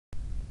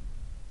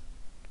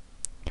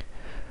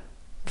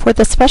For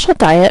the Special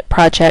Diet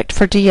Project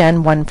for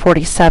DN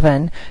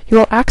 147, you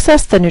will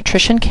access the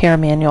Nutrition Care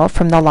Manual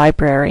from the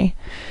library.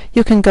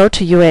 You can go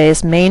to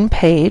UA's main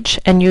page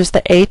and use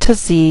the A to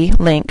Z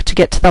link to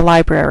get to the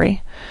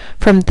library.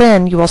 From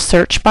then, you will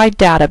search by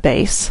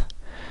database.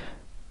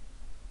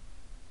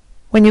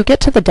 When you get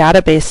to the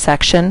database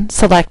section,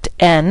 select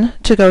N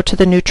to go to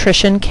the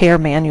Nutrition Care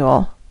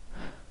Manual.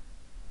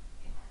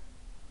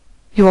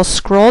 You will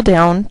scroll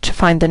down to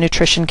find the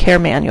Nutrition Care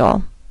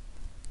Manual.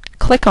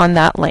 Click on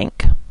that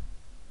link.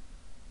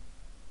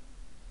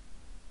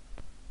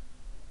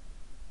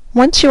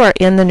 Once you are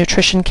in the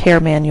Nutrition Care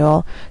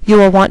Manual, you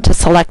will want to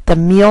select the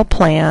Meal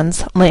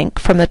Plans link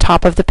from the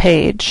top of the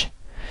page.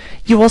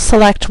 You will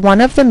select one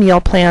of the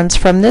meal plans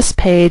from this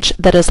page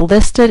that is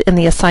listed in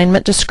the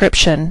assignment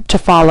description to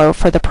follow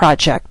for the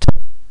project.